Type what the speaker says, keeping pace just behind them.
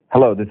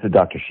Hello, this is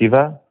Dr.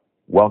 Shiva.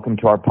 Welcome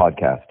to our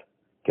podcast,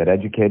 Get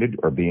Educated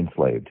or Be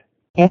Enslaved.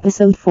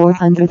 Episode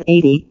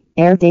 480,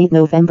 air date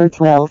November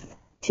 12th,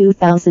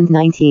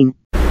 2019.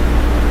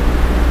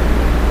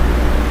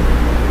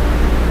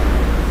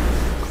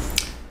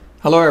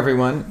 Hello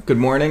everyone, good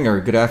morning or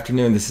good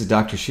afternoon. This is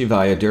Dr. Shiva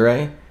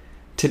Ayyadurai.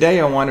 Today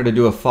I wanted to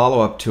do a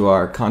follow-up to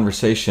our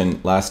conversation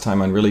last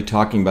time on really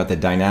talking about the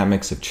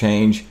dynamics of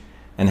change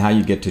and how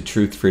you get to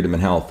truth, freedom,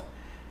 and health.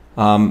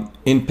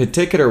 In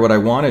particular, what I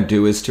want to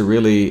do is to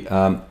really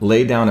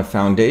lay down a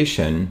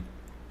foundation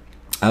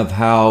of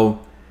how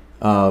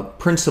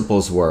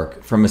principles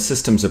work from a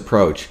systems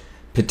approach,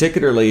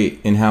 particularly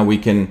in how we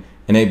can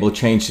enable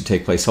change to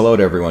take place. Hello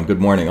to everyone. Good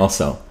morning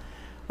also.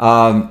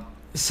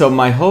 So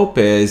my hope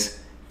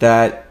is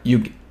that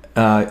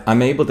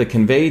I'm able to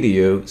convey to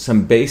you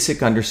some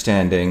basic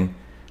understanding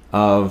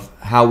of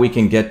how we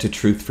can get to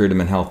truth, freedom,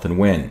 and health and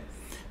win.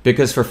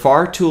 Because for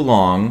far too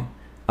long,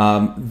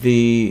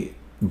 the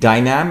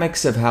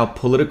dynamics of how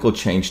political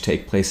change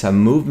take place, how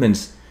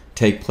movements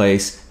take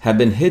place, have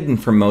been hidden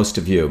from most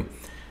of you.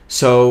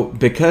 So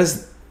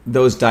because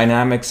those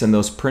dynamics and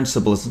those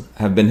principles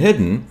have been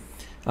hidden,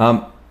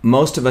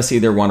 most of us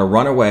either want to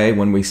run away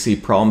when we see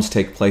problems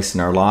take place in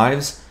our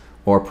lives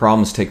or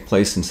problems take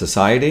place in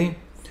society.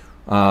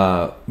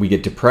 We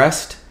get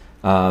depressed,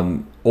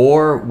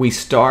 or we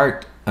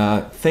start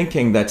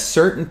thinking that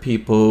certain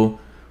people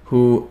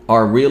who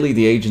are really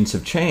the agents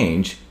of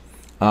change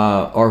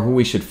or who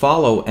we should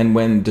follow, and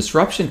when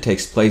disruption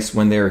takes place,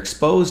 when they're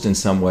exposed in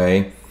some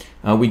way,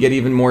 we get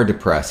even more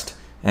depressed,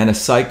 and a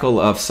cycle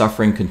of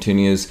suffering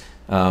continues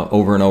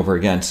over and over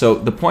again. So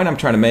the point I'm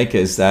trying to make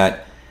is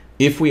that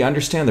if we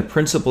understand the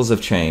principles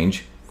of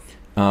change,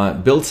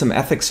 build some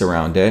ethics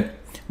around it,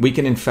 we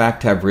can in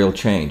fact have real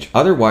change.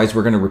 Otherwise,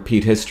 we're going to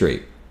repeat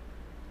history.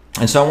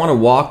 And so I want to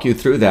walk you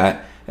through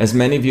that. As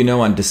many of you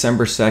know, on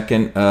December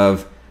 2nd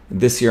of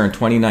this year in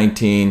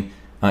 2019,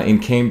 in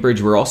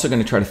Cambridge, we're also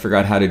going to try to figure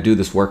out how to do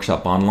this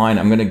workshop online.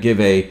 I'm going to give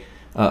a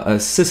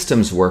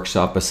systems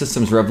workshop, a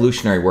systems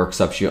revolutionary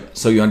workshop,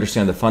 so you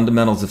understand the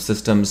fundamentals of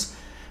systems,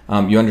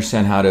 you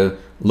understand how to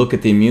look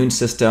at the immune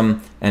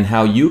system, and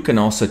how you can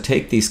also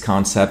take these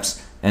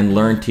concepts and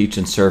learn, teach,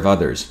 and serve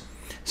others.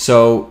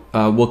 So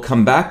we'll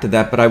come back to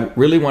that, but I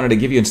really wanted to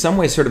give you in some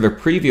way sort of a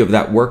preview of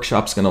that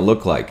workshop's going to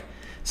look like.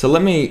 So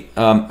let me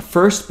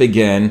first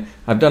begin.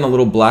 I've done a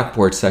little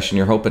Blackboard session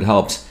here, hope it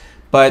helps,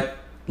 but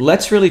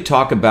let's really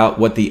talk about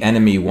what the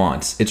enemy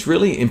wants. It's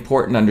really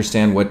important to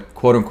understand what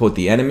quote unquote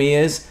the enemy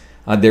is.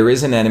 There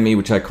is an enemy,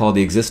 which I call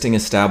the existing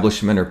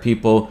establishment, or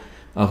people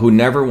who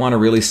never want to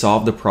really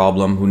solve the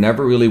problem, who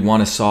never really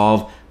want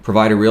to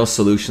provide a real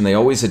solution. They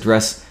always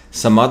address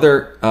some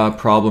other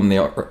problem, they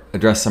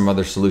address some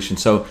other solution.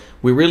 So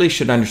we really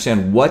should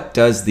understand, what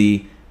does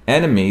the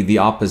enemy, the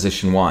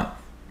opposition, want?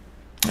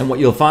 And what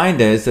you'll find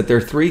is that there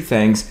are three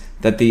things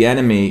that the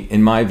enemy,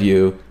 in my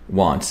view,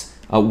 wants.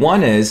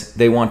 One is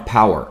they want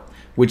power,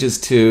 which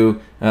is to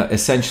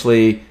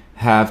essentially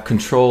have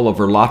control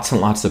over lots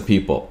and lots of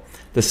people.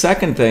 The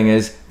second thing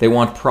is they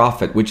want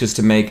profit, which is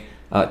to make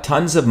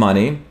tons of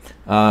money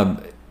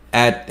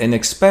at an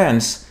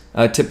expense,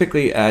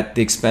 typically at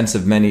the expense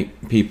of many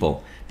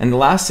people. And the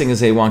last thing is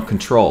they want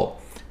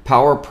control,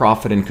 power,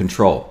 profit, and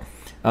control.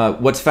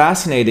 What's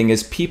fascinating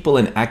is people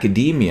in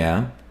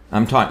academia,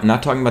 I'm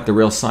not talking about the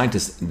real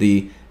scientists,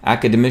 the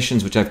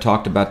academicians, which I've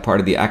talked about,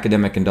 part of the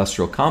academic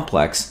industrial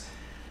complex.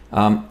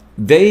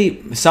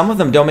 Some of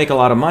them don't make a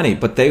lot of money,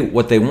 but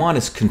what they want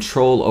is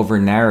control over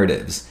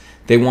narratives.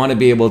 They want to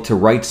be able to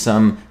write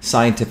some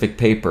scientific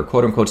paper,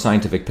 quote unquote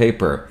scientific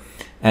paper,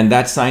 and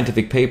that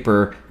scientific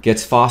paper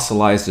gets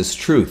fossilized as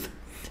truth.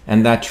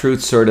 And that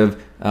truth sort of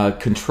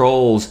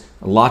controls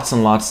lots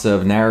and lots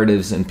of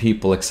narratives and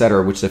people,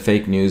 etc., which the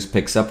fake news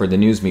picks up or the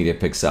news media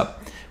picks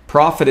up.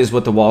 Profit is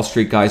what the Wall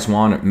Street guys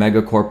want,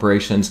 mega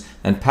corporations,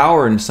 and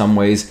power in some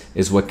ways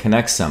is what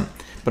connects them.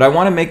 But I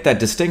want to make that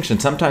distinction.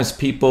 Sometimes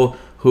people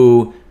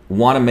who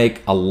want to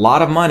make a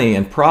lot of money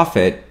and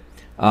profit,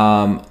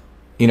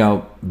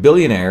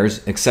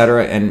 billionaires,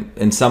 etc.,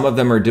 and some of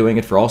them are doing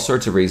it for all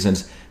sorts of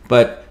reasons,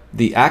 but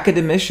the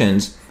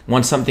academicians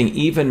want something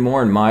even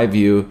more, in my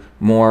view,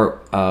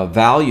 more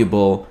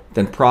valuable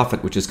than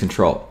profit, which is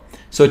control.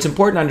 So it's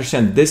important to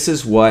understand this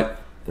is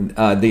what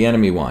the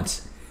enemy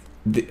wants.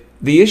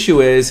 The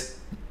issue is,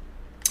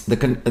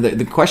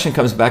 the question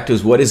comes back to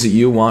is, what is it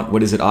you want?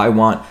 What is it I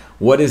want?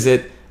 What is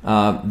it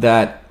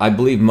that I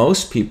believe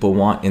most people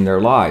want in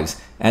their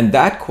lives? And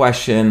that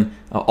question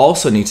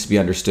also needs to be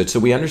understood. So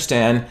we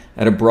understand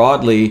at a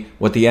broadly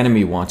what the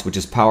enemy wants, which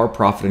is power,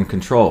 profit, and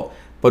control.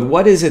 But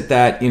what is it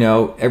that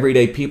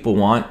everyday people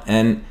want?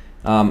 And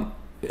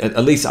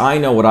at least I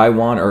know what I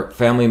want, or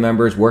family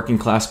members, working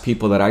class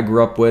people that I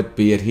grew up with,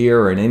 be it here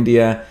or in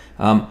India.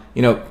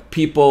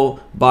 People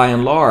by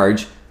and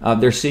large,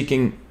 they're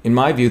seeking, in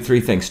my view,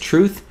 three things: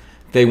 truth.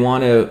 They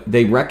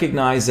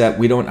recognize that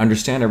we don't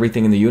understand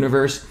everything in the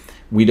universe.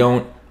 We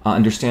don't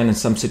understand in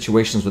some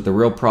situations what the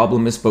real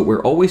problem is, but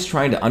we're always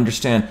trying to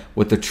understand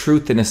what the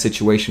truth in a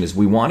situation is.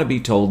 We want to be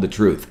told the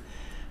truth.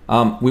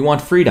 We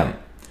want freedom.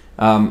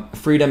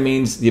 Freedom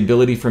means the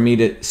ability for me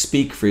to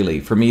speak freely,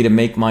 for me to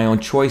make my own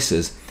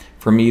choices,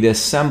 for me to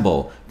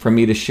assemble, for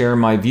me to share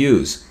my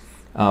views.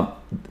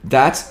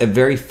 That's a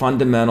very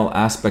fundamental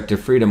aspect of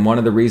freedom. One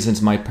of the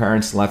reasons my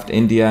parents left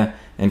India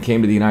and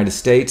came to the United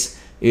States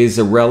is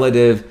a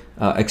relative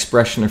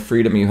expression of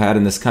freedom you had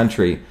in this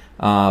country.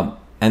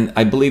 And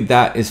I believe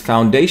that is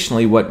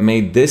foundationally what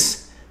made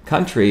this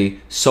country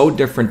so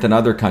different than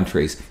other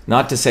countries.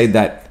 Not to say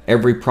that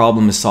every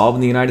problem is solved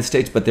in the United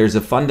States, but there's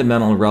a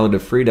fundamental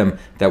relative freedom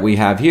that we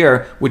have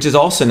here, which is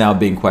also now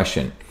being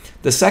questioned.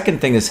 The second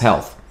thing is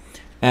health.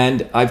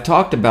 And I've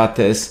talked about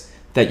this,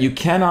 that you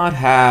cannot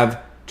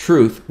have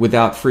truth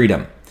without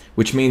freedom,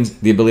 which means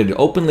the ability to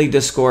openly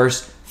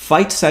discourse,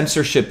 fight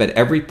censorship at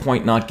every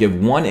point, not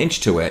give 1 inch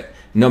to it,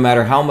 no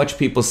matter how much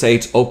people say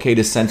it's okay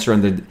to censor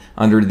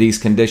under these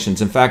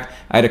conditions. In fact,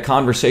 I had a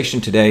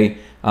conversation today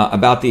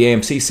about the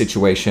AMC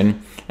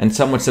situation, and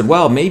someone said,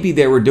 well, maybe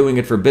they were doing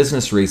it for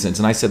business reasons.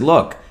 And I said,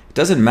 look, it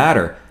doesn't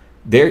matter.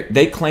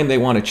 They claim they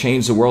want to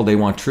change the world, they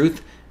want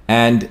truth,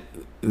 and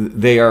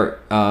they are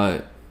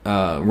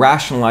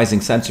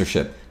rationalizing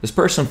censorship. This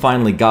person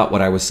finally got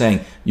what I was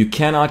saying. You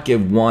cannot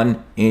give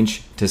 1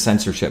 inch to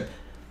censorship.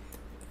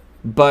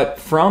 But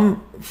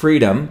from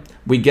freedom,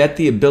 we get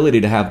the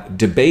ability to have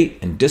debate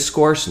and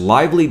discourse,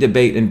 lively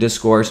debate and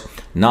discourse,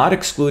 not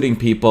excluding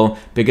people,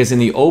 because in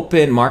the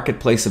open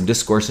marketplace of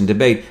discourse and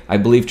debate, I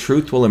believe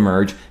truth will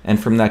emerge.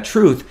 And from that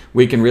truth,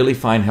 we can really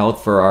find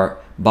health for our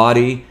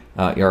body,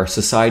 our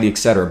society,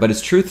 etc. But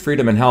it's truth,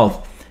 freedom, and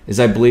health is,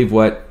 I believe,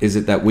 what is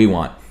it that we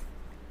want.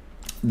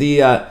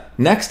 The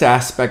next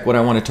aspect, what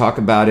I want to talk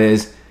about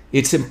is,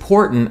 it's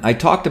important. I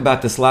talked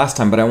about this last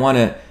time, but I want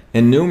to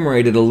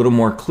enumerate it a little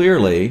more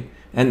clearly.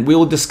 And we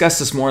will discuss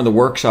this more in the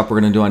workshop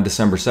we're going to do on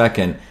December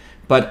 2nd.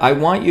 But I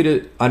want you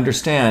to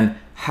understand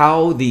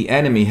how the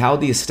enemy, how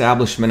the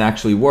establishment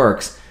actually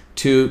works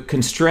to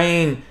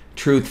constrain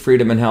truth,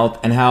 freedom, and health,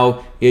 and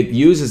how it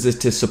uses this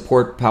to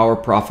support power,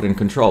 profit, and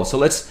control. So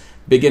let's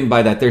begin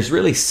by that. There's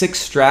really 6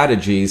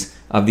 strategies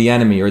of the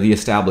enemy or the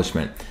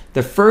establishment.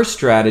 The first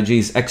strategy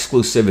is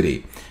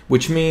exclusivity,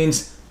 which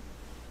means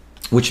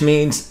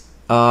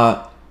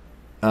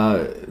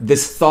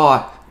this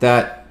thought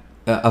that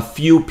a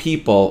few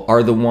people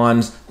are the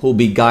ones who'll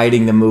be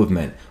guiding the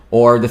movement,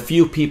 or the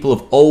few people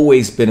have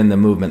always been in the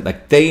movement,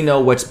 like they know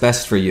what's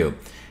best for you.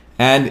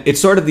 And it's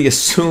sort of the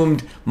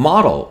assumed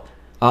model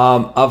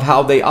of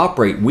how they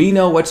operate. We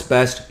know what's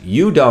best,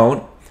 you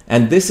don't.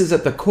 And this is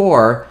at the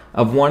core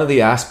of one of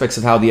the aspects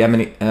of how the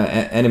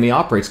enemy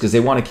operates, because they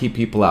want to keep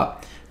people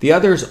out. The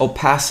other is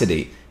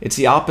opacity. It's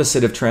the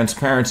opposite of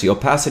transparency.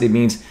 Opacity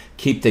means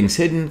keep things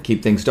hidden,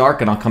 keep things dark,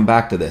 and I'll come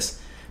back to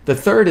this. The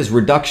third is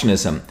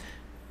reductionism.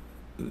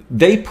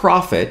 They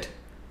profit,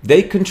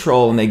 they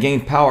control, and they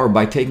gain power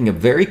by taking a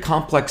very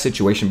complex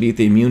situation, be it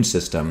the immune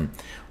system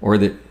or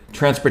the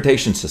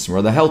transportation system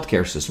or the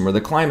healthcare system or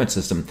the climate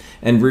system,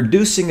 and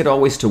reducing it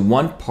always to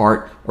one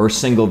part or a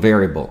single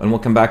variable. And we'll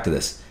come back to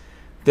this.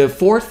 The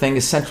fourth thing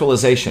is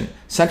centralization.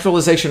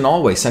 Centralization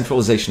always,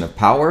 centralization of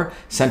power,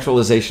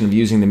 centralization of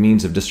using the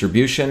means of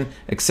distribution,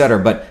 etc.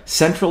 But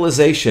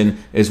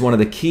centralization is one of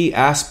the key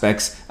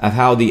aspects of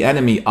how the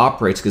enemy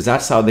operates, because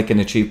that's how they can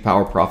achieve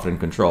power, profit, and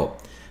control.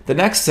 The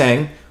next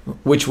thing,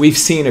 which we've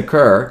seen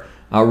occur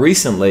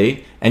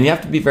recently, and you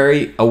have to be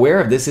very aware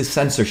of this, is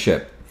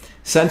censorship.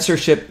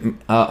 Censorship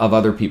of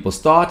other people's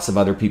thoughts, of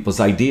other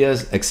people's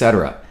ideas,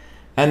 etc.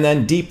 And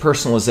then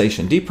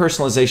depersonalization.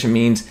 Depersonalization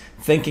means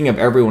thinking of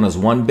everyone as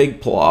one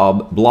big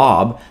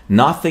blob,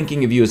 not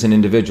thinking of you as an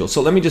individual.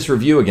 So let me just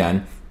review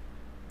again.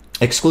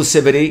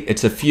 Exclusivity,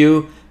 it's a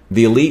few,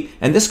 the elite,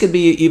 and this could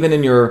be even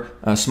in your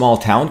small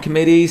town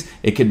committees.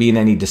 It could be in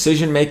any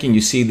decision making.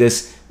 You see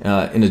this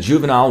in a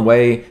juvenile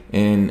way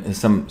in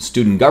some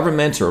student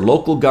governments or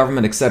local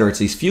government, etc. It's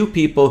these few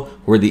people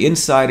who are the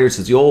insiders.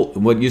 It's the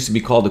old, what used to be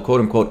called the quote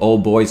unquote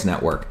old boys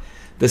network.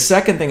 The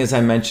second thing, as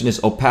I mentioned,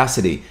 is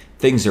opacity.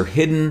 Things are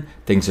hidden,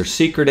 things are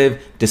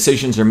secretive,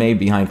 decisions are made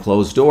behind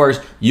closed doors.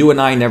 You and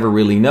I never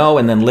really know,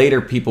 and then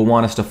later people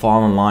want us to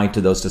fall in line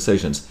to those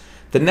decisions.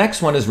 The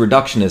next one is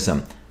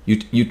reductionism.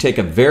 You take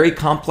a very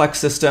complex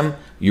system,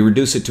 you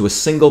reduce it to a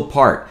single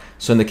part.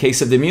 So in the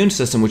case of the immune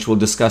system, which we'll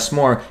discuss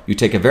more, you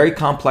take a very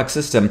complex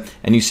system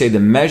and you say the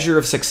measure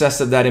of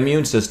success of that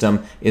immune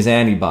system is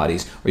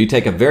antibodies. Or you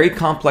take a very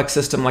complex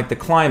system like the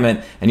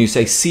climate and you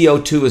say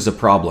CO2 is a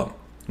problem,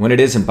 when it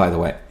isn't, by the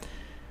way.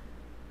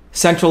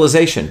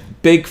 Centralization,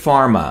 big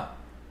pharma,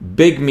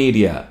 big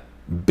media,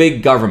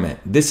 big government.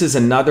 This is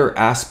another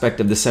aspect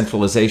of the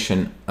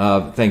centralization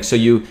of things. So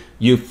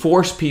you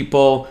force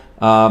people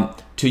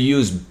to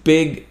use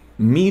big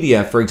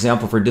media, for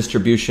example, for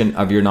distribution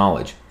of your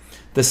knowledge.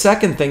 The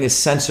second thing is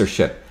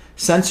censorship.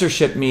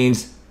 Censorship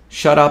means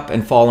shut up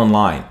and fall in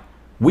line.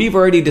 We've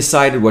already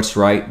decided what's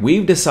right.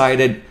 We've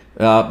decided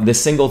the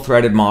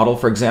single-threaded model.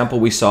 For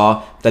example, we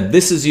saw that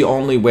this is the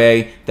only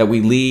way that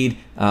we lead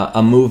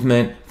a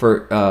movement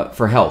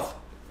for health.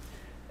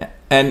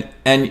 And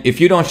if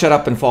you don't shut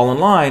up and fall in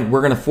line,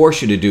 we're going to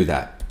force you to do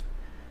that.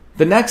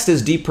 The next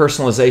is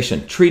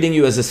depersonalization, treating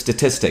you as a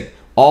statistic.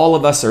 All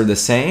of us are the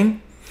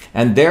same,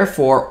 and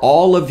therefore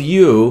all of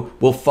you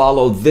will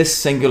follow this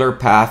singular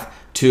path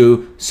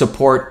to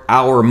support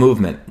our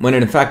movement, when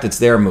in fact it's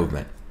their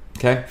movement.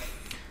 Okay?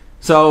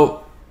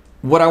 So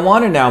what I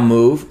want to now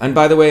move, and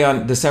by the way,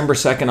 on December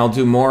 2nd, I'll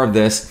do more of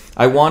this.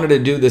 I wanted to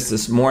do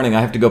this morning.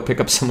 I have to go pick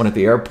up someone at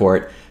the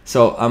airport.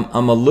 So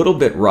I'm a little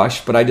bit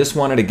rushed, but I just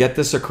wanted to get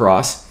this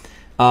across.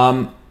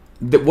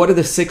 What are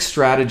the 6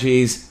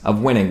 strategies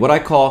of winning? What I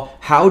call,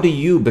 how do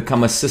you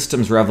become a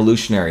systems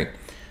revolutionary?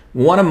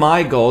 One of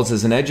my goals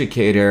as an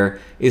educator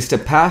is to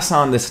pass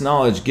on this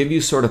knowledge, give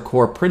you sort of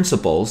core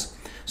principles,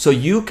 so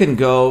you can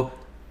go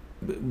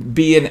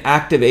be an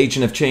active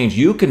agent of change.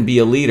 You can be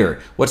a leader.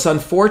 What's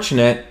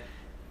unfortunate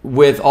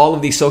with all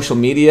of these social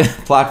media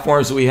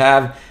platforms we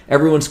have,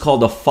 everyone's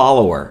called a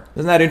follower.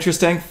 Isn't that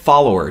interesting?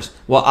 Followers.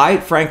 Well, I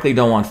frankly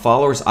don't want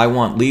followers. I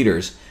want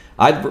leaders.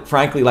 I'd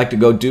frankly like to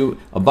go do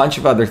a bunch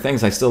of other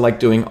things. I still like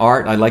doing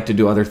art. I like to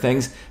do other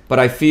things. But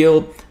I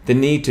feel the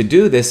need to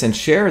do this and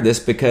share this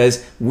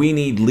because we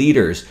need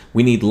leaders.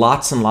 We need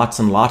lots and lots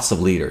and lots of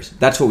leaders.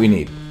 That's what we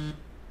need.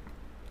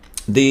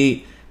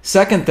 The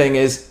second thing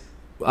is,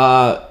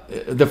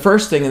 the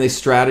first thing in this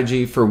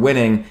strategy for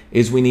winning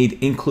is we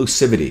need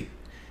inclusivity.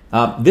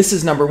 This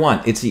is number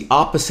one. It's the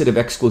opposite of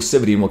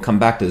exclusivity, and we'll come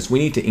back to this. We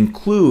need to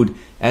include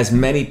as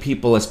many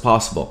people as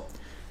possible.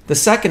 The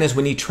second is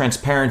we need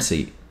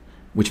transparency,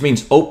 which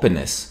means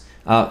openness,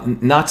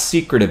 not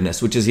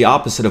secretiveness, which is the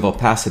opposite of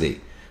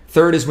opacity.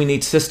 Third is we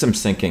need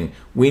systems thinking.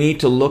 We need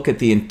to look at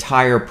the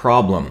entire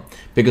problem,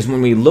 because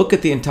when we look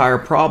at the entire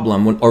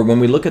problem, or when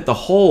we look at the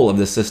whole of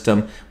the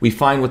system, we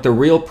find what the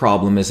real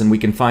problem is and we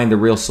can find the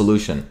real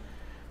solution.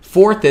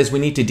 Fourth is we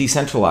need to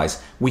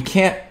decentralize. We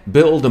can't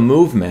build a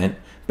movement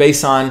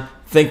based on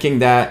thinking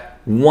that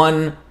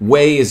one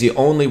way is the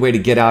only way to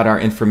get out our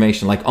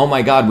information. Like, oh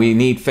my God, we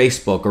need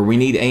Facebook, or we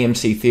need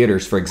AMC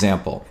theaters, for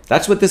example.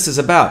 That's what this is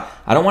about.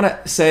 I don't want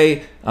to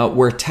say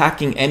we're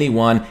attacking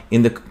anyone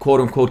in the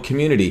quote unquote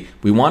community.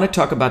 We want to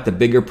talk about the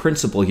bigger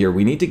principle here.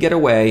 We need to get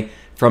away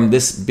from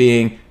this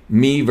being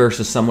me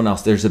versus someone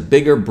else. There's a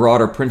bigger,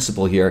 broader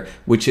principle here,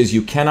 which is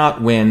you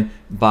cannot win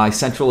by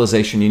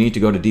centralization. You need to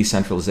go to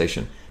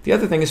decentralization. The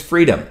other thing is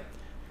freedom.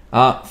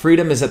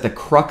 Freedom is at the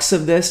crux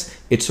of this.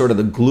 It's sort of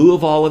the glue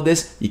of all of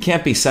this. You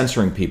can't be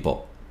censoring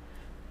people.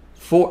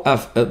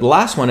 The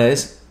last one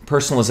is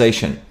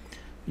personalization.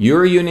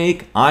 You're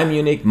unique. I'm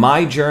unique.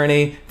 My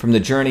journey, from the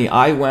journey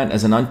I went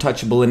as an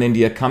untouchable in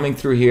India, coming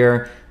through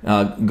here,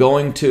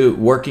 going to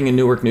working in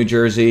Newark, New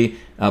Jersey,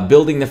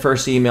 building the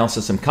first email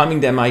system, coming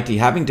to MIT,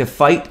 having to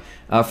fight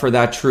for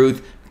that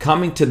truth,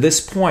 coming to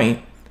this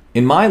point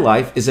in my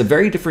life is a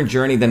very different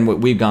journey than what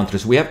we've gone through.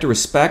 So we have to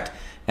respect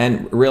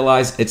and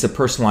realize it's a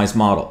personalized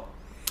model.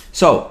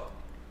 So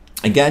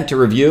again, to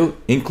review,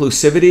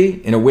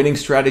 inclusivity in a winning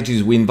strategy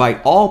is we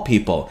invite all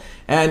people,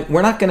 and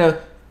we're not going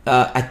to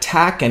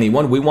attack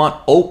anyone. We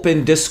want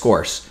open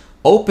discourse.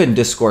 Open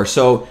discourse.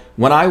 So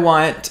when I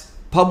went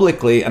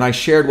publicly and I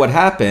shared what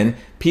happened,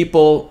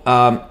 people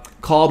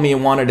called me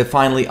and wanted to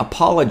finally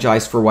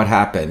apologize for what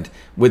happened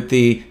with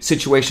the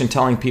situation,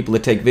 telling people to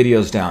take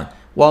videos down.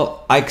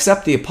 Well, I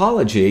accept the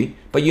apology,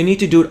 but you need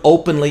to do it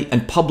openly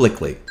and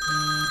publicly.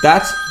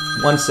 That's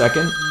 1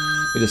 second.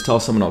 Let me just tell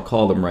someone I'll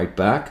call them right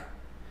back.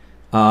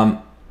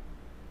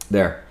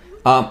 There.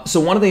 So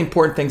one of the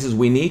important things is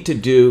we need to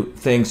do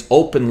things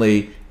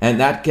openly, and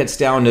that gets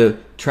down to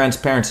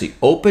transparency.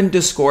 Open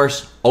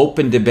discourse,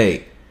 open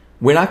debate.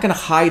 We're not going to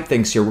hide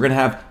things here. We're going to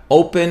have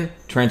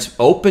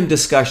open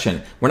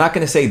discussion. We're not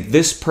going to say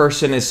this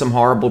person is some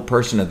horrible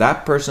person or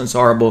that person's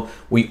horrible.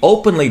 We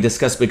openly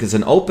discuss, because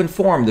in open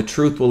forum, the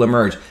truth will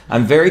emerge.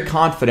 I'm very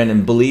confident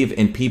and believe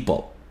in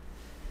people.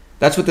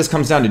 That's what this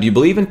comes down to. Do you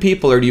believe in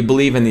people, or do you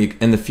believe in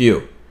the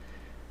few?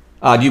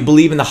 Do you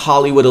believe in the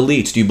Hollywood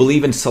elites? Do you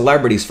believe in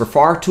celebrities? For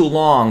far too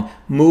long,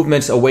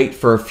 movements await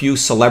for a few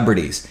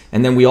celebrities,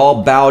 and then we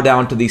all bow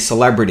down to these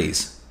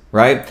celebrities,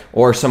 right?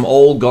 Or some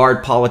old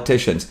guard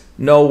politicians.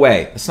 No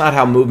way. That's not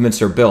how movements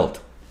are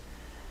built.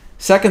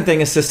 Second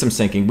thing is systems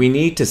thinking. We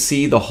need to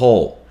see the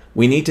whole.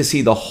 We need to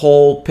see the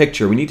whole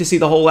picture. We need to see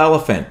the whole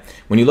elephant.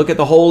 When you look at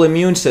the whole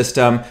immune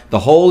system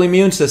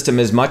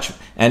is much,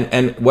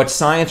 and what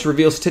science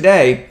reveals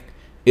today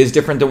is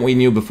different than what we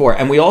knew before.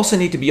 And we also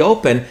need to be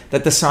open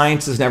that the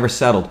science is never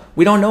settled.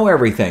 We don't know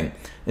everything.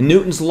 In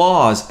Newton's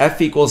laws,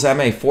 F equals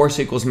ma, force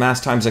equals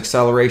mass times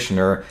acceleration,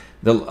 or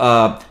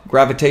the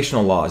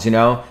gravitational laws,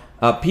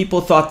 people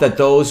thought that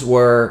those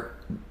were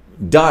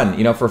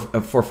done,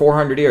 for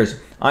 400 years.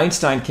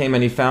 Einstein came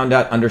and he found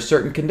out under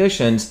certain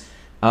conditions,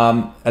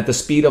 at the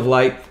speed of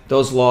light,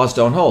 those laws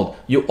don't hold.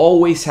 You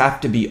always have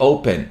to be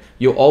open.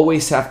 You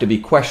always have to be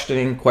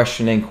questioning.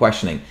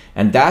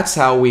 And that's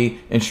how we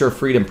ensure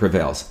freedom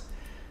prevails.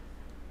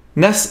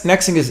 Next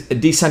thing is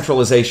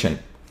decentralization.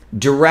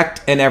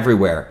 Direct and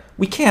everywhere.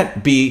 We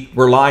can't be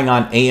relying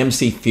on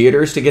AMC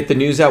theaters to get the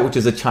news out, which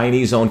is a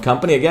Chinese-owned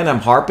company. Again, I'm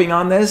harping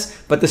on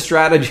this, but the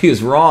strategy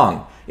is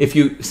wrong. If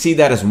you see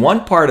that as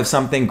one part of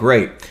something,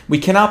 great. We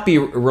cannot be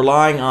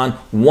relying on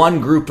one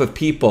group of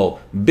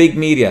people, big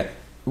media.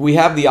 we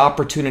have the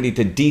opportunity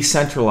to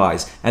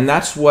decentralize. And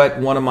that's what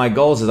one of my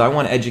goals is. I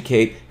want to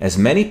educate as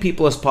many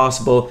people as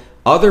possible.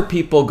 Other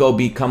people go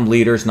become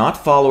leaders,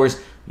 not followers.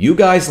 You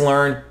guys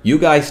learn, you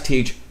guys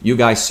teach, you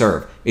guys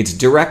serve. It's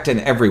direct and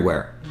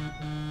everywhere.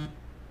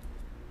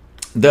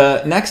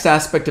 The next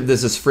aspect of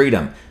this is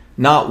freedom.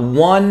 Not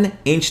 1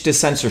 inch to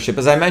censorship.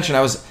 As I mentioned,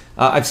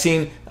 I've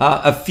seen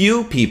a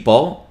few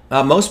people,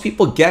 most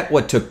people get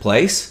what took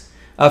place.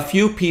 A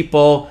few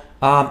people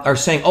are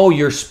saying, oh,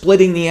 you're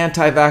splitting the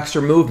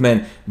anti-vaxxer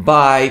movement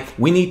by,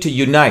 we need to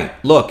unite.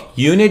 Look,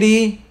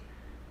 unity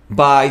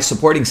by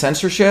supporting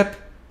censorship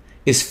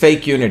is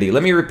fake unity.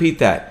 Let me repeat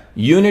that.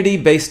 Unity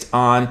based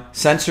on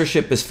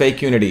censorship is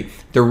fake unity.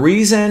 The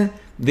reason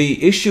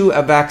the issue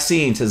of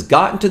vaccines has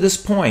gotten to this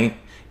point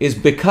is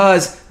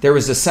because there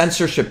was a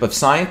censorship of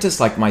scientists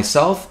like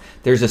myself.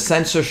 There's a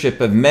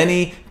censorship of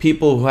many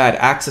people who had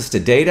access to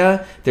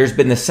data. There's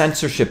been the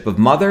censorship of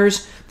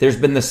mothers. There's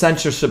been the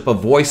censorship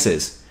of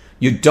voices.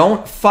 You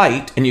don't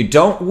fight and you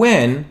don't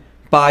win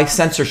by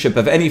censorship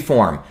of any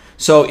form.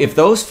 So if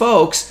those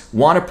folks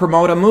want to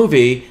promote a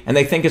movie and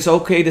they think it's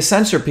okay to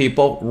censor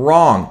people,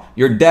 wrong.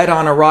 You're dead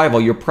on arrival.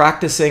 You're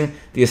practicing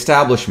the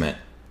establishment.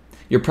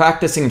 You're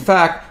practicing, in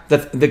fact,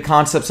 the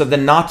concepts of the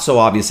not so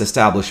obvious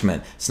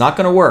establishment. It's not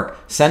going to work.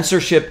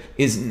 Censorship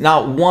is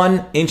not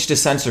 1 inch to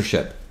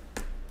censorship.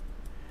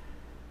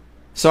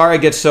 Sorry I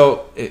get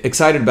so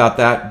excited about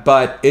that,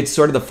 but it's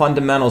sort of the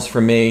fundamentals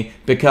for me,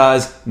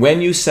 because when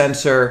you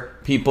censor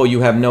people, you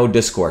have no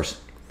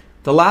discourse.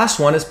 The last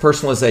one is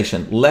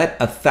personalization. Let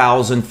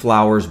 1,000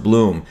 flowers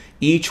bloom.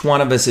 Each one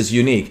of us is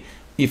unique.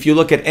 If you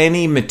look at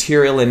any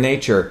material in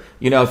nature,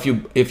 if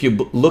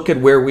you look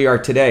at where we are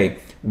today,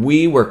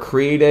 we were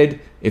created,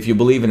 if you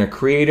believe in a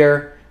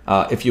creator,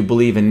 if you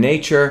believe in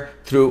nature,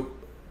 through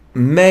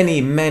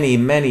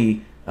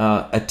many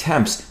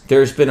attempts.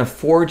 There's been a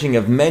forging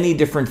of many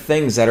different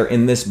things that are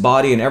in this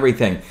body and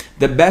everything.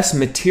 The best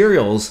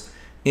materials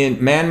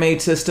in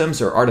man-made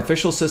systems or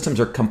artificial systems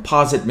are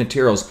composite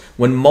materials,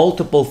 when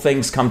multiple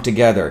things come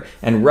together,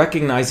 and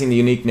recognizing the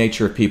unique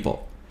nature of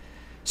people.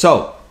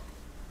 So,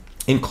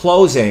 in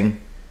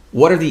closing,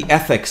 what are the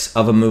ethics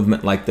of a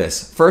movement like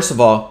this? First of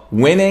all,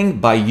 winning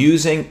by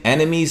using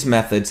enemies'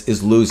 methods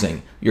is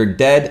losing. You're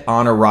dead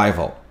on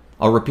arrival.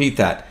 I'll repeat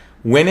that.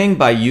 Winning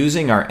by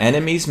using our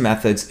enemies'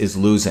 methods is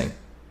losing.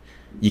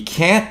 You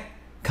can't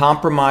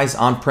compromise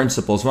on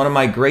principles. One of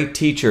my great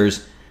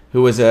teachers,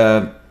 who was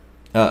a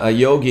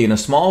yogi in a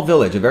small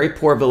village, a very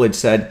poor village,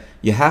 said,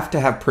 you have to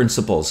have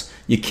principles.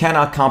 You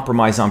cannot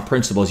compromise on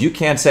principles. You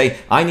can't say,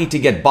 I need to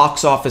get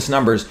box office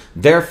numbers,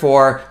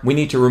 therefore we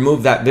need to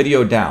remove that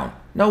video down.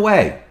 No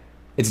way.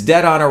 It's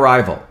dead on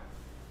arrival.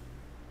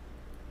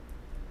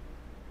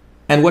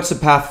 And what's the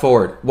path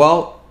forward?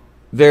 Well,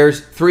 there's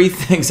 3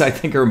 things I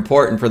think are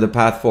important for the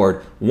path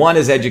forward. One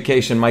is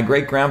education. My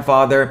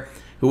great-grandfather,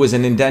 who was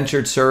an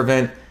indentured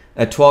servant,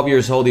 at 12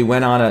 years old, he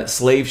went on a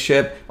slave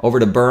ship over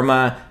to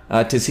Burma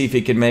to see if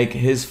he could make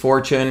his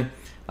fortune.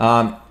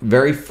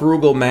 Very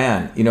frugal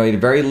man. He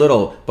had very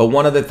little. But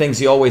one of the things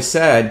he always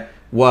said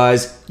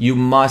was, you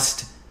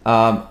must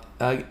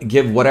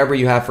give whatever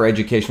you have for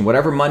education.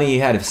 Whatever money he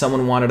had, if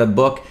someone wanted a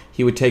book,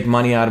 he would take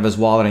money out of his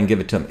wallet and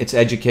give it to them. It's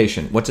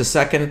education. What's the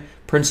second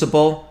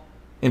principle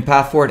in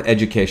Path Forward?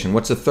 Education.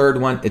 What's the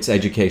third one? It's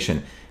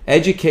education.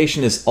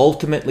 Education is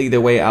ultimately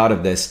the way out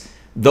of this.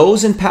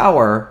 Those in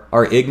power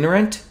are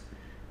ignorant.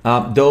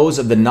 Those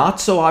of the not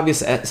so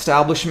obvious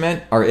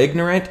establishment are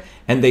ignorant,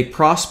 and they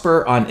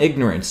prosper on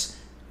ignorance,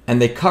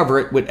 and they cover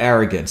it with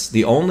arrogance.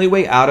 The only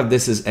way out of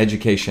this is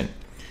education.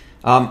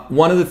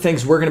 One of the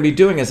things we're going to be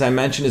doing, as I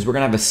mentioned, is we're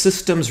going to have a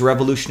systems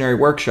revolutionary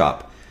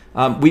workshop.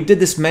 We did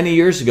this many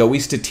years ago. We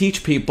used to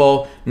teach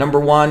people, number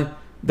one,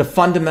 the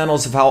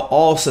fundamentals of how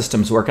all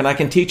systems work. And I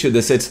can teach you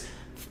this. It's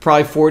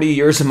probably 40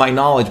 years of my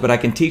knowledge, but I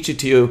can teach it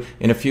to you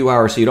in a few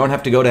hours. So you don't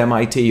have to go to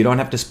MIT. You don't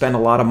have to spend a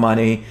lot of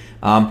money.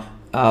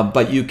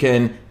 But you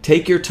can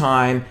take your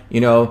time,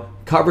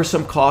 cover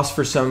some costs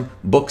for some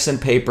books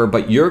and paper,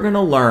 but you're going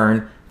to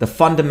learn the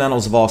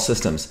fundamentals of all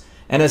systems.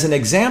 And as an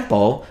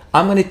example,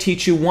 I'm going to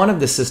teach you one of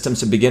the systems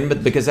to begin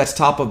with, because that's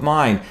top of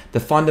mind, the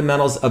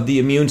fundamentals of the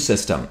immune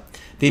system.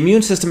 The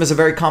immune system is a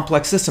very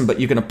complex system, but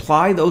you can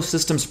apply those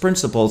systems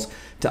principles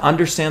to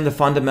understand the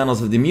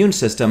fundamentals of the immune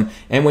system.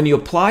 And when you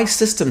apply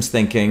systems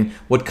thinking,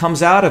 what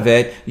comes out of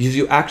it is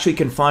you actually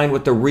can find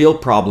what the real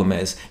problem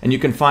is, and you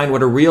can find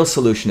what a real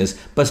solution is.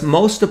 But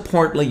most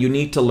importantly, you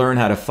need to learn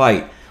how to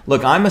fight.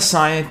 Look, I'm a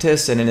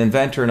scientist and an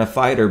inventor and a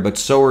fighter, but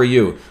so are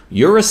you.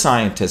 You're a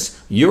scientist,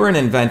 you're an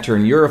inventor,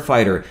 and you're a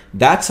fighter.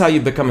 That's how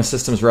you become a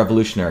systems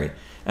revolutionary.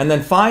 And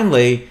then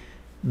finally,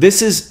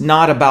 this is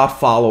not about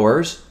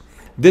followers.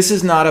 This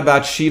is not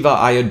about Shiva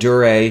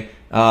Ayyadurai,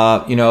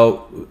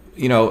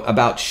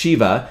 about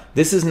Shiva.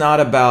 This is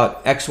not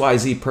about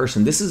XYZ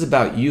person. This is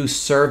about you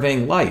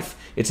serving life.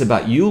 It's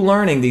about you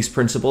learning these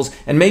principles,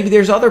 and maybe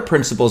there's other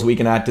principles we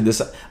can add to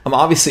this. I'm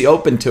obviously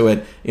open to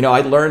it.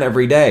 I learn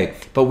every day,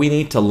 but we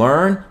need to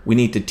learn, we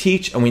need to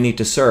teach, and we need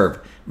to serve.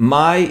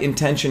 My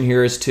intention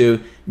here is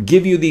to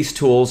give you these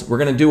tools. We're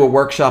going to do a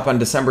workshop on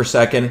December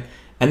 2nd.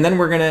 and then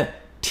we're going to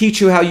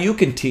teach you how you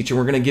can teach, and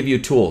we're going to give you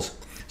tools.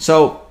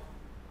 So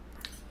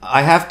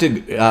I have to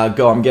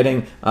go. I'm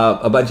getting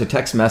a bunch of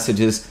text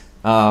messages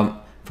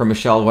from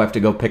Michelle who I have to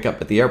go pick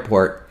up at the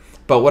airport.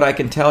 But what I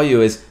can tell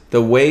you is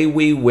the way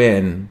we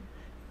win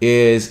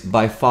is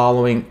by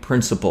following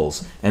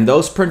principles. And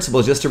those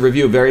principles, just to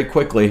review very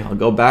quickly, I'll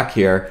go back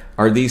here,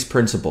 are these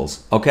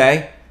principles,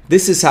 okay?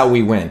 This is how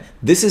we win.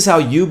 This is how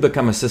you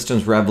become a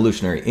systems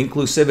revolutionary.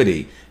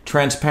 Inclusivity,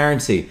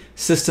 transparency,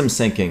 systems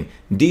thinking,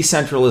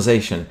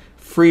 decentralization,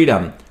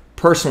 freedom,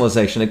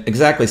 personalization.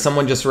 Exactly.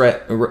 Someone just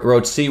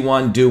wrote see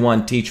one, do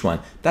one, teach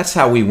one. That's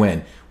how we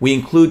win. We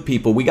include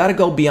people. We got to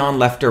go beyond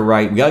left or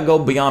right. We got to go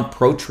beyond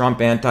pro-Trump,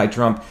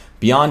 anti-Trump,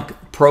 beyond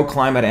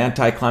pro-climate,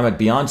 anti-climate,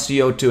 beyond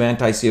CO2,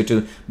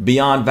 anti-CO2,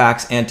 beyond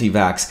vax,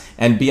 anti-vax,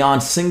 and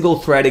beyond single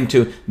threading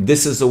to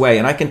this is the way.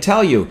 And I can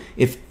tell you,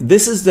 if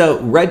this is the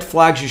red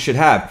flags you should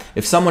have.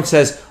 If someone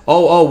says,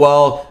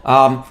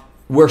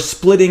 we're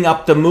splitting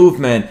up the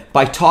movement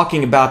by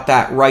talking about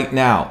that right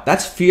now,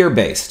 that's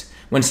fear-based.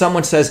 When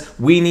someone says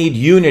we need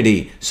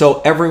unity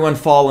so everyone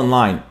fall in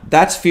line,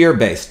 that's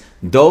fear-based.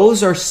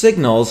 Those are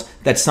signals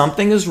that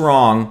something is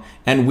wrong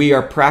and we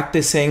are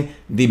practicing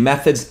the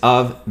methods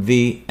of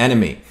the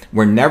enemy.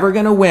 We're never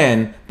going to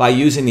win by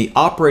using the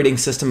operating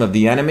system of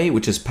the enemy,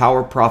 which is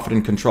power, profit,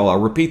 and control. I'll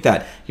repeat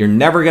that. You're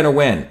never going to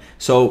win.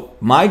 So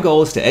my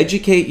goal is to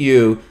educate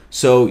you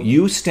so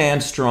you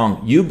stand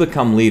strong. You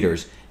become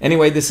leaders.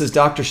 Anyway, this is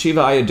Dr.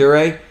 Shiva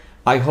Ayyadurai.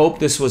 I hope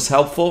this was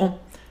helpful.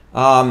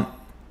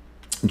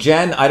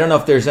 Jen, I don't know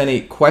if there's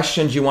any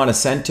questions you want to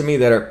send to me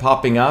that are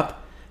popping up.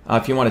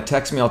 If you want to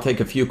text me, I'll take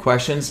a few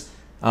questions,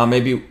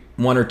 maybe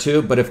one or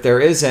two. But if there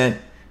isn't,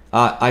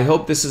 I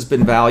hope this has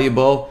been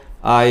valuable.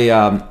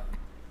 Let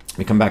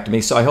me come back to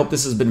me. So I hope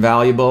this has been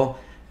valuable.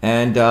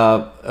 And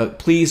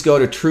please go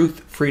to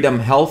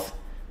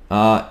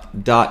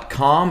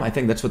truthfreedomhealth.com. I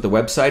think that's what the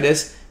website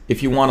is.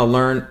 If you want to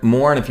learn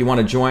more and if you want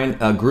to join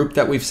a group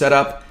that we've set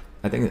up,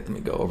 let me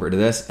go over to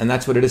this. And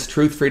that's what it is,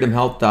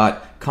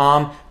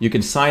 truthfreedomhealth.com. You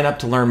can sign up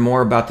to learn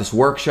more about this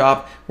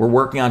workshop. We're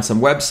working on some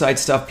website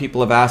stuff.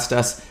 People have asked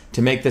us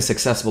to make this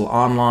accessible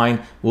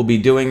online. We'll be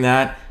doing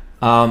that.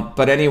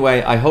 But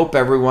anyway, I hope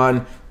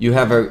everyone, you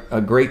have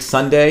a great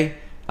Sunday.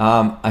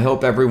 I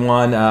hope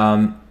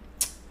everyone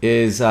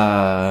is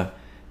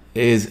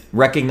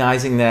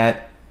recognizing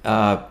that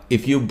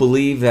if you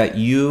believe that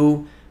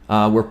you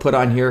were put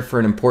on here for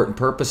an important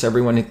purpose.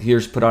 Everyone here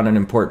is put on an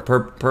important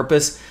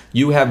purpose.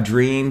 You have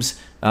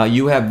dreams,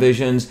 you have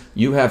visions,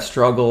 you have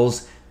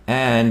struggles,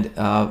 and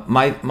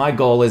my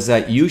goal is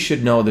that you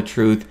should know the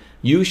truth.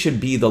 You should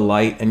be the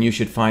light, and you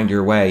should find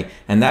your way.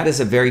 And that is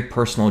a very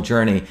personal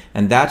journey.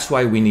 And that's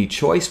why we need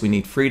choice, we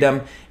need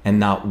freedom, and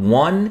not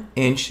 1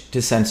 inch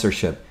to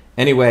censorship.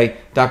 Anyway,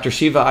 Dr.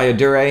 Shiva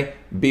Ayyadurai,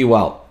 be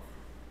well.